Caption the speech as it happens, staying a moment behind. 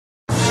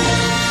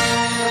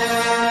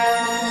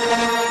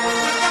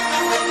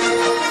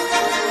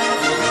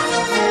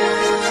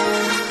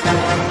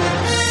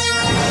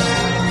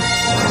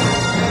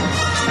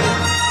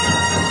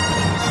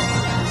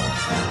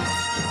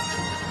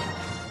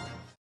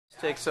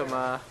take some.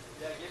 Yeah,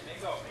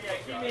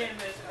 keep me in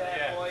this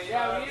bad boy.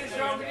 Yeah, we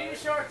need to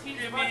show our team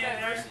about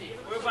that diversity.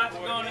 We're about to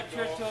go on a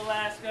trip to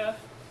Alaska.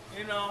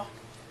 You know,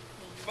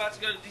 we're about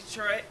to go to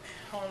Detroit,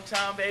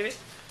 hometown, baby.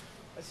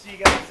 Let's see you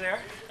guys there.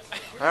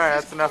 All right,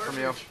 that's enough from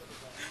you.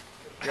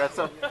 You got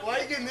some? Why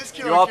are you getting this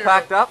kid? You all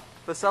packed up,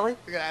 Vasily?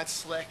 Look at that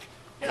slick.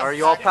 Are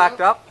you all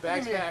packed up?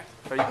 Bags packed.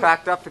 Are you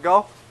packed up to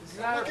go?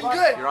 Looking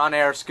good. You're on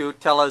air,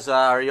 Scoot. Tell us,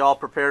 are you all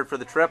prepared for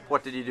the trip?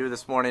 What did you do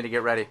this morning to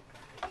get ready?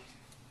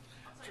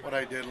 That's what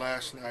I did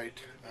last night,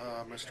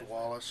 Mr.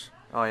 Wallace.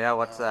 Oh yeah,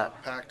 what's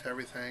that? Packed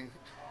everything,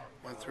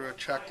 went through a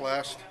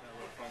checklist,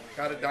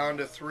 got it down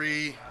to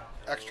 3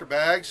 extra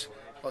bags,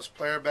 plus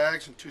player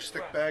bags and 2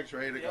 stick bags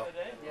ready to go.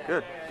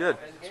 Good, good.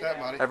 What's that,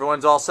 Marty?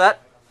 Everyone's all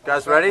set?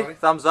 Guys ready? Buddy.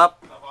 Thumbs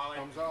up.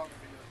 Thumbs up.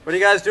 What are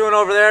you guys doing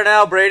over there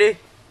now, Brady?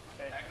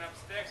 Packing up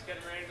sticks,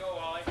 getting ready to go,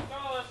 Wally.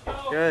 Let's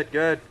go. Good,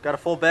 good. Got a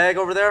full bag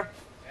over there?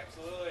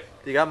 Absolutely.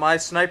 You got my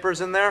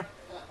snipers in there?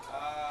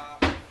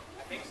 I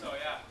think so,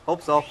 yeah.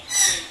 Hope so. You gonna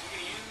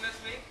use them this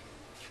week?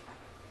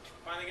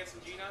 Finally get some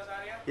Genos out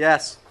of you?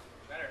 Yes.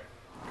 Better.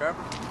 Okay.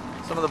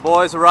 Some of the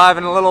boys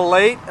arriving a little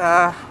late.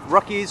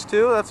 Rookies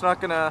too. That's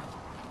gonna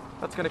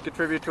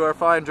contribute to our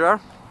fine jar.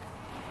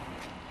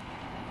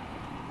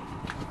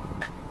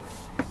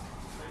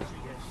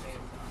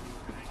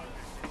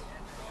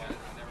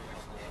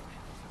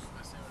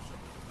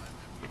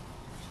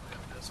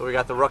 So we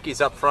got the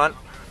rookies up front,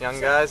 young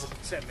guys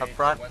up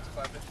front.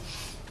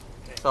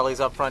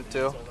 Sully's up front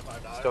too,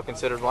 still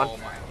considered one.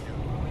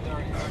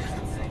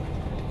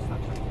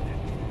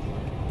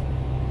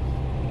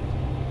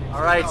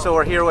 All right, so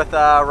we're here with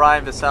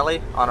Ryan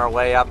Vasily on our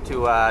way up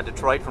to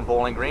Detroit from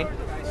Bowling Green.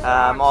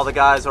 All the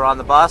guys are on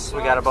the bus.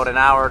 We got about an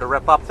hour to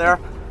rip up there.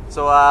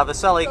 So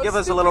Vasily, give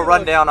us a little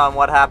rundown on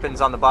what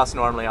happens on the bus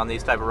normally on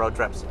these type of road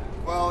trips.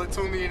 Well, it's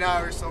only an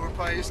hour, so we're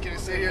probably just going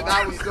to sit here.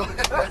 That was going.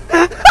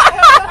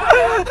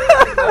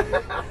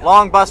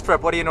 Long bus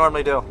trip, what do you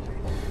normally do?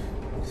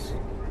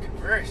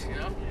 Converse, you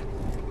know?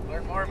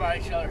 Learn more about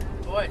each other.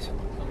 Boys,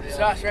 it's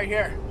us right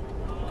here.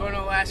 Going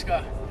to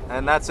Alaska.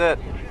 And that's it.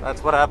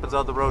 That's what happens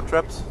on the road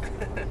trips.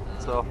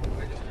 So,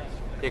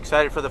 you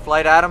excited for the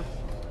flight, Adam?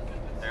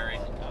 Very.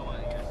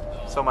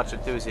 So much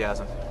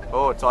enthusiasm.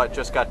 Oh, it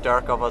just got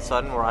dark all of a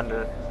sudden. We're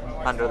under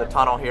the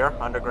tunnel here,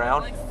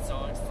 underground.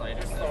 So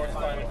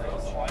excited.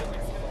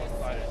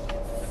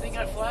 I think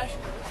I flash.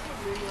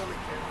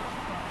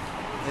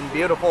 In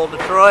beautiful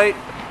Detroit.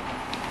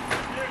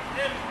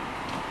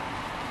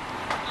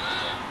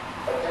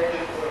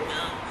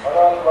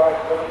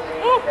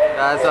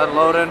 Guys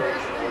unloading.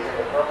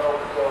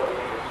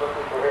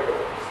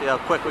 See how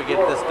quick we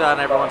get this done.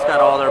 Everyone's got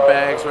all their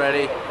bags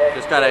ready.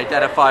 Just got to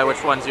identify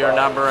which one's your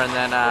number and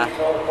then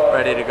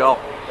ready to go.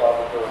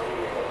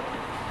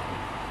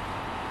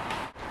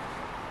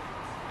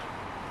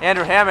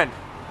 Andrew Hammond,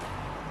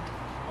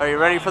 are you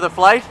ready for the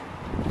flight?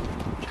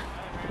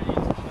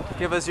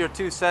 Give us your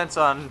 2 cents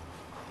on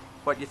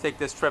what you think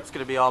this trip's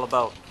going to be all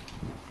about.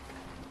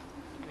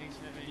 I think it's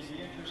going to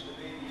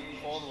be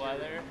cold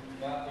weather,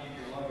 a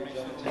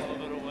little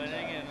bit of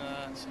winning,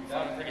 and some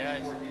fun with the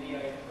guys.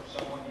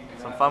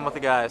 Some fun with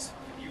the guys.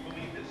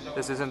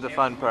 This isn't the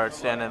fun part,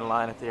 standing in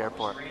line at the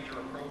airport.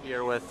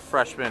 Here with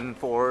freshman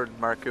forward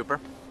Mark Cooper.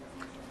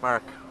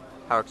 Mark,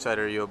 how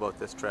excited are you about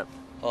this trip?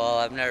 Well,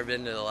 I've never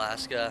been to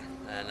Alaska,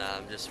 and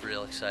I'm just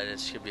real excited. It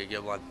should be a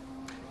good one.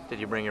 Did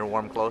you bring your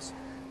warm clothes?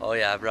 Oh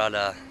yeah, I brought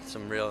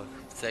some real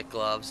thick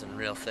gloves and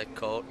real thick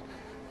coat.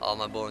 All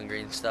my Bowling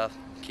Green stuff.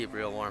 Keep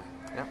real warm.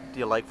 Yeah. Do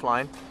you like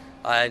flying?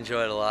 I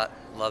enjoy it a lot.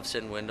 Love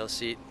sitting window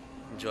seat.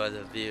 Enjoy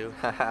the view.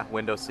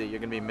 Window seat. You're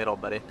gonna be middle,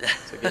 buddy.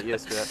 So get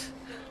used to it.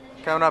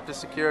 Coming up to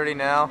security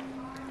now.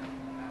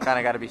 Kind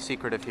of got to be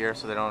secretive here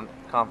so they don't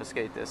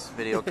confiscate this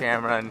video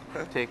camera and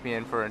take me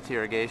in for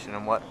interrogation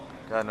and what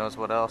God knows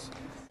what else.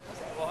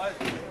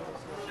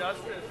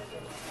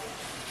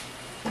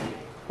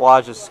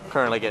 Waj is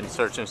currently getting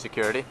searched and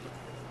security.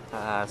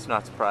 It's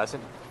not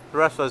surprising. The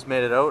rest of us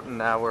made it out and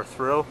now we're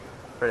through.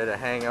 Ready to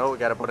hang out. We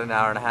got about an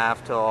hour and a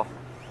half till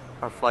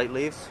our flight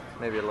leaves.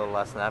 Maybe a little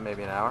less than that,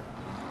 maybe an hour.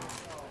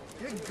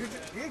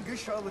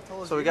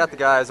 So we got the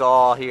guys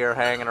all here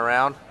hanging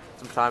around.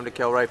 Some time to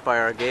kill right by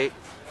our gate.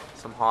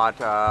 Some hot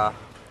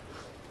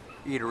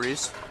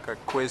eateries. Got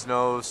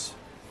Quiznos,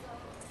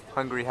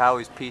 Hungry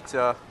Howie's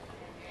Pizza,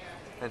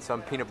 and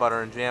some peanut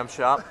butter and jam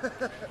shop.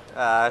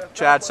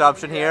 Chad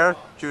Subson here,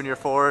 junior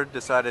forward,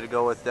 decided to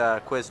go with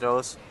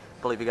Quiznos.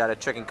 I believe you got a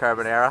chicken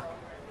carbonara.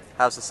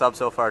 How's the sub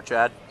so far,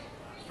 Chad?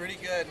 Pretty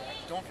good.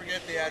 Don't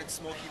forget they added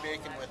smoky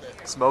bacon with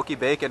it. Smoky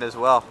bacon as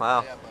well.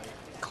 Wow. Yeah, buddy.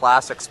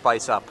 Classic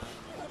spice up.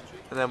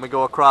 And then we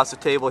go across the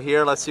table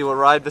here. Let's see what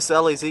Ryan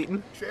Vasely's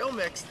eating. Trail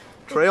mix.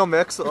 Trail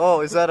mix.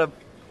 Oh, is that a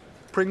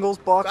Pringles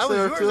box That was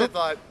there yours, too? I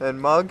thought.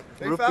 And mug,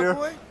 Hey, root fat beer.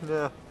 boy?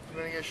 Yeah. You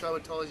want to get a shot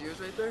with tall as yours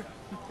right there?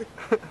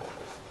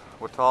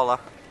 Watala.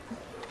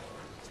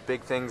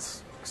 Big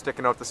things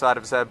sticking out the side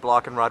of his head,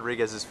 blocking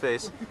Rodriguez's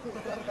face.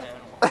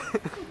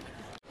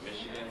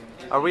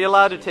 Are we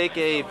allowed to take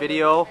a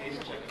video?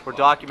 We're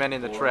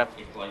documenting the trip.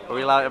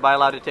 Am I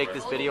allowed to take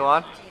this video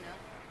on?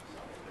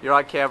 You're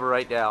on camera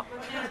right now.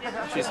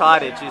 She's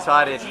hiding. She's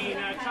hiding.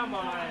 Gina, come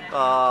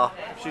on.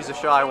 She's a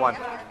shy one.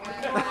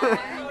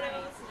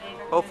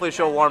 Hopefully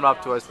she'll warm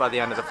up to us by the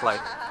end of the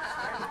flight.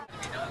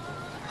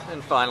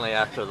 And finally,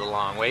 after the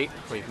long wait,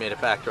 we've made it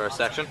back to our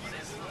section.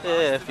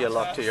 If you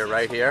look to your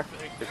right here,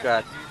 we've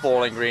got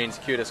Bowling Green's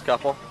cutest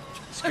couple,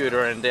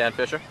 Scooter and Dan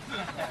Fisher.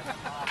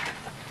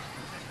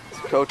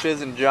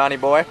 Coaches and Johnny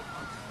Boy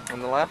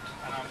on the left.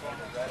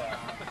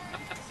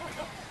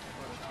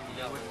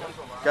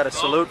 Got a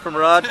salute from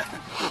Rod.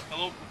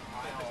 Hello.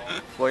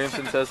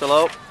 Williamson says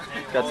hello.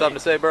 Got something to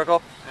say,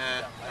 Burkle?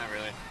 Not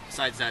really.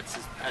 Besides that's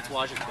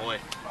Waj's boy.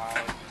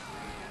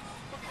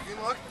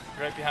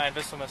 Right behind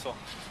Missile Missile.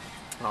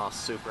 Oh,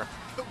 super.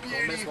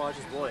 Don't miss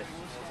Waj's boy.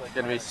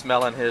 Gonna be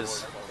smelling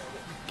his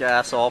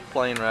gas all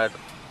plain red.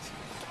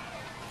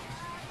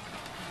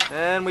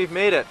 And we've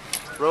made it.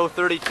 Row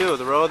 32,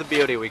 the row of the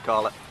beauty, we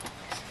call it.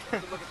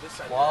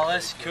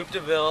 Wallace, Coupe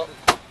de Ville,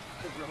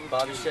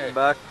 Bobby Shea.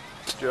 Buck,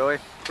 Joey,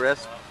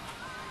 Chris,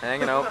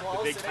 hanging out.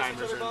 The big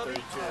timers are in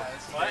 32.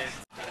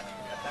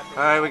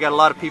 Alright, we got a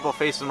lot of people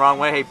facing the wrong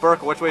way. Hey,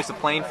 Burke, which way's the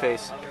plane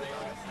face?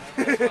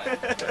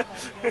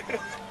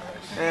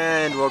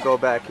 And we'll go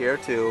back here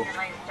to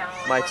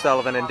Mike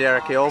Sullivan and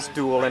Derek Hill's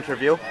dual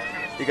interview.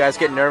 You guys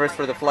getting nervous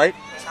for the flight?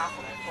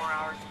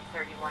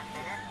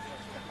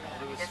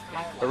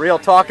 A real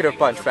talkative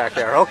bunch back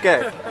there.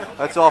 Okay,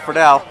 that's all for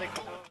now.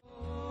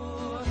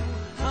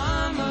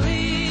 I'm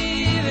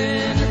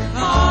leaving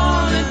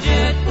on a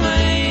jet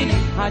plane.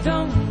 I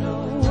don't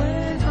know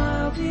when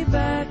I'll be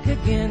back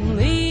again.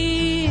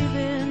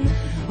 Leaving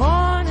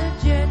on a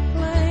jet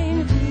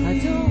plane. I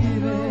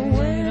don't know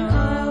when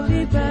I'll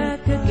be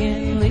back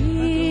again.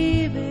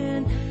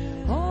 Leaving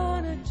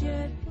on a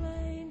jet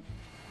plane.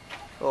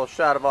 A little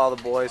shot of all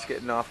the boys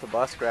getting off the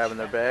bus, grabbing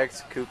their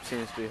bags. Coop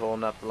seems to be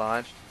holding up the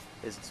line.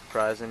 Isn't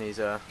surprising, he's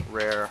a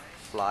rare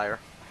flyer.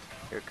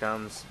 Here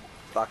comes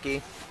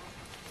Bucky,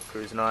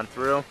 cruising on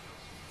through.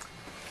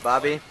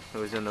 Bobby,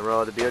 who's in the row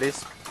of the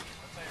beauties.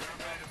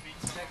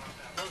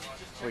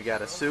 We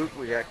got a suit,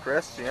 we got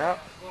Chris, yeah.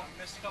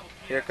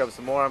 Here comes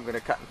some more, I'm going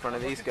to cut in front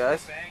of these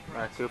guys.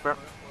 Cooper.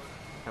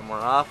 And we're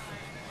off,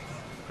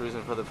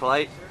 cruising for the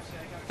flight.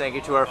 Thank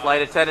you to our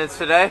flight attendants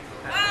today.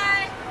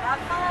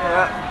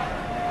 Yeah.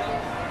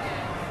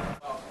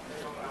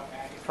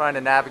 Trying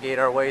to navigate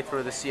our way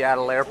through the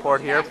Seattle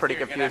airport here, pretty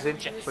confusing.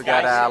 We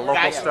got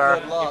local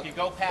star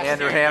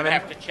Andrew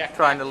Hammond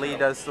trying to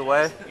lead us the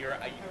way.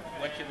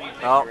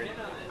 Oh,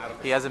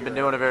 he hasn't been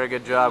doing a very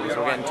good job because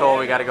we're getting told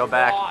we got to go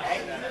back.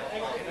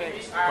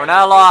 We're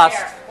now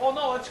lost. Oh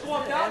no, let's go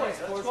up that way.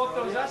 Let's go up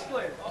those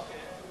escalators.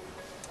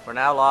 We're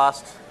now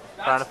lost,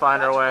 trying to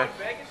find our way.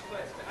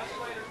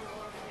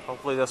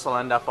 Hopefully this will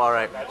end up all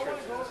right.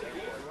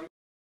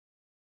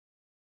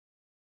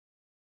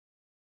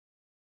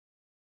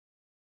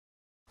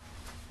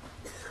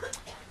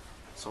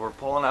 So we're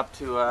pulling up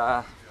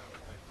to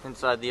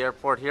inside the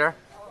airport here.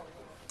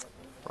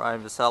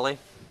 Ryan Vaselli,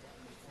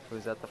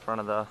 who's at the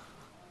front of the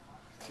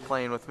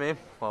plane with me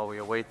while we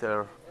await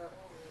the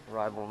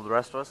arrival of the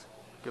rest of us.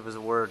 Give us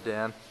a word,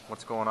 Dan.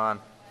 What's going on?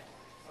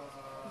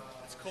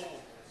 It's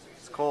cold.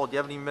 It's cold. You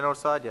haven't even been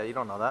outside yet. You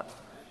don't know that.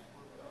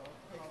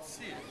 I can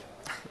see it.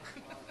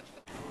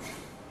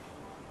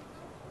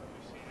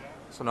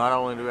 So not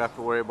only do we have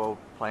to worry about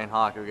playing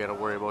hockey, we got to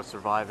worry about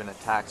surviving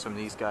attacks from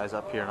these guys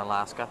up here in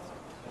Alaska.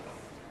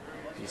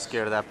 You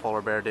scared of that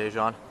polar bear,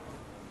 Dejan?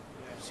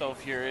 So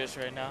furious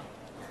right now.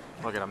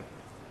 Look at him.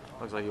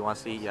 Looks like he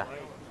wants to eat you.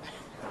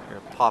 You're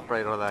gonna pop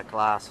right out of that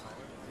glass.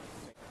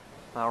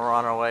 Now we're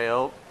on our way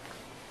out.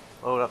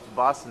 Load up the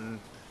bus and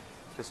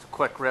just a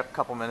quick rip,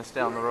 couple minutes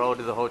down the road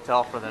to the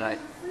hotel for the night.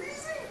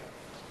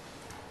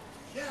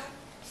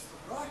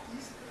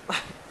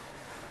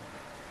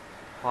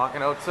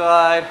 Walking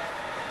outside.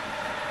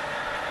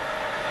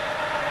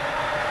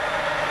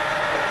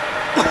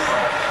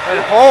 And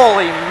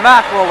holy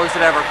mackerel, is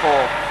it ever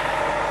cold.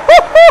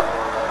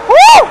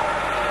 Woo!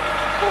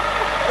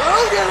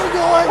 I'll get him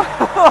going.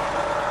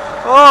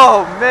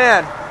 Oh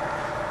man.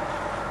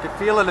 You can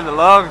feel it in the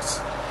lungs.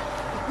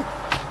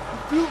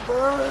 Feel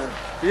burn.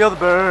 Feel the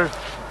burn.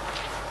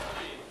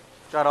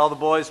 Got all the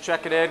boys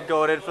checking in,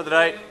 going in for the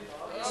night.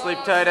 Sleep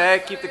tight, eh?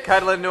 Keep the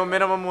cuddling to a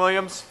minimum,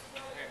 Williams.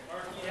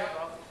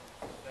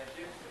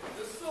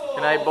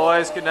 Good night,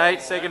 boys. Good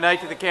night. Say good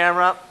night to the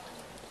camera.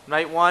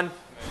 Night one.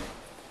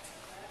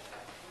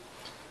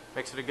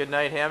 Makes it a good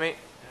night, Hammy.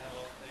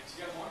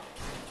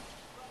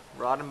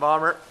 Rod and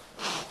Bomber.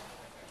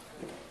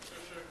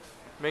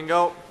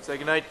 Mingo, say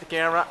good night to the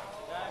camera.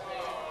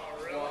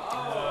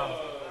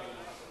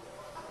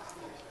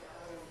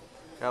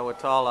 Got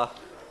Watala.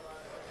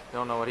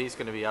 Don't know what he's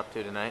going to be up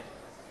to tonight.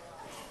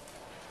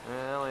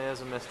 Well, he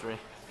has a mystery.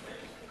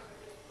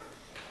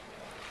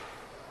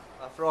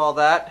 After all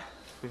that,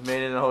 we've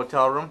made it in a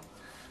hotel room.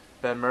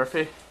 Ben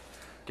Murphy,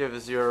 give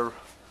us your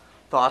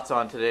thoughts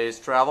on today's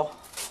travel.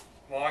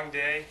 Long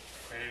day,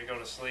 ready to go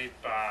to sleep.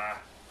 I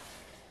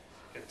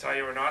can tell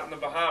you we're not in the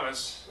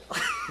Bahamas.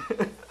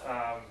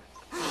 A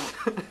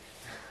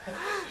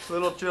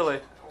little chilly.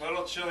 A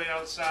little chilly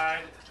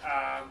outside.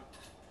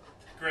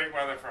 Great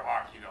weather for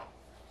hockey,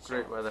 though.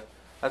 Great weather.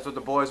 That's what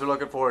the boys are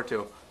looking forward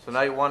to. So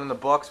night 1 in the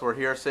books. We're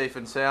here safe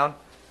and sound.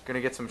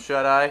 Gonna get some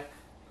shut-eye.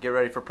 Get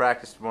ready for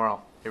practice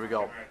tomorrow. Here we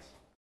go. All right.